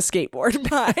has left his skateboard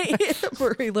by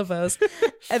Marie Laveau's.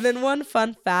 And then one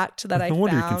fun fact that I No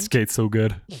wonder you can found. skate so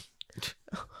good.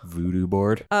 Voodoo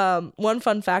board. One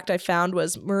fun fact I found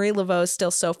was Marie Laveau is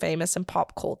still so famous in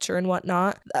pop culture and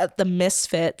whatnot. The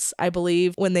Misfits, I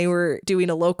believe, when they were doing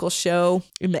a local show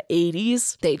in the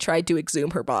 80s, they tried to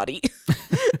exhume her body.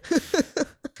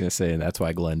 Gonna say, and that's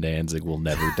why Glenn Danzig will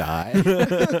never die.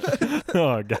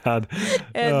 Oh God.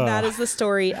 And that is the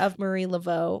story of Marie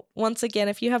Laveau. Once again,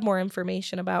 if you have more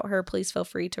information about her, please feel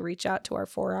free to reach out to our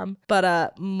forum.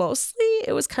 But mostly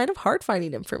it was kind of hard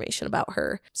finding information about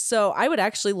her. So I would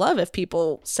actually love if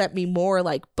people sent me more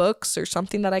like books or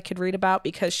something that I could read about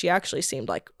because she actually seemed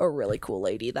like a really cool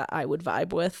lady that I would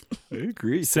vibe with. I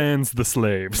agree. Sans the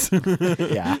slaves.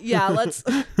 Yeah. Yeah, let's.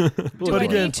 Do I again-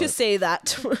 need to say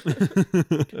that?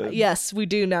 Yes, we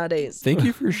do nowadays. Thank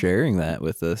you for sharing that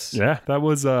with us. Yeah, that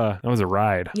was a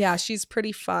ride. Yeah, she's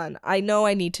pretty fun. I know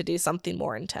I need to do something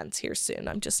more intense here soon.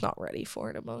 I'm just not ready for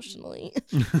it emotionally.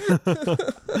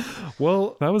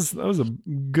 Well, that was a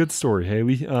good story,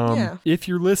 Haley. Yeah. If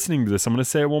you're listening to this, I'm going to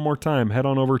say it one more time. Head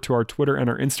on over to our Twitter and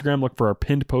our Instagram. Look for our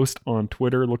pinned post on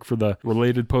Twitter. Look for the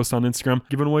related post on Instagram.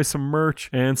 Giving away some merch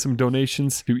and some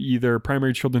donations to either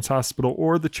Primary Children's Hospital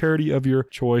or the charity of your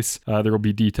choice. There will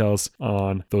be details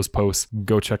on those posts.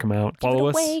 Go check them out. Follow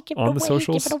us on the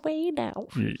socials. Give it away now.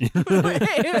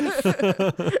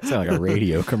 Sound like a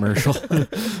radio commercial.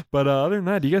 But other than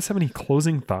that, do you guys have any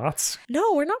closing thoughts?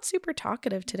 No, we're not super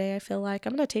talkative today. I feel like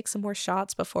I'm going to take some more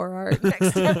shots before our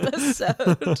next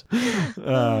episode.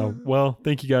 Well,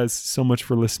 thank you guys so much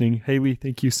for listening. Haley,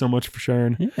 thank you so much for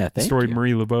sharing Yeah, the thank story of you.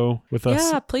 Marie Laveau with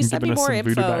us. Yeah, please and send me giving us more some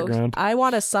voodoo info. background. I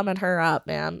want to summon her up,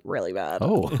 man, really bad.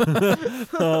 Oh.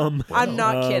 I'm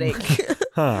not kidding.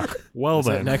 Huh. Well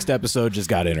So then. next episode just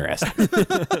got interesting.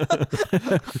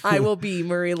 I will be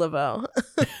Marie Laveau.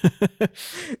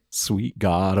 Sweet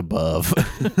God above.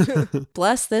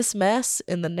 Bless this mess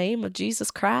in the name of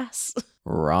Jesus Christ.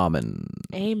 Ramen.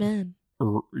 Amen.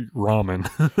 Ramen.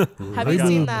 Have you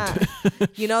seen that?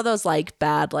 You know those like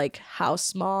bad like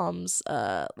house moms,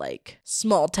 like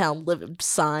small town live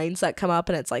signs that come up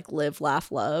and it's like live, laugh,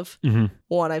 love. Mhm.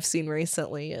 One I've seen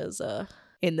recently is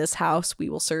in this house we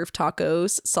will serve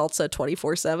tacos, salsa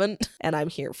 24/7, and I'm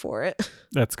here for it.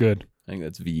 That's good. I think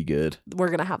that's V good. We're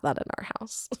gonna have that in our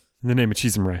house. In the name of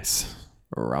cheese and rice.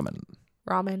 Ramen.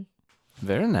 Ramen.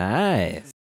 Very nice.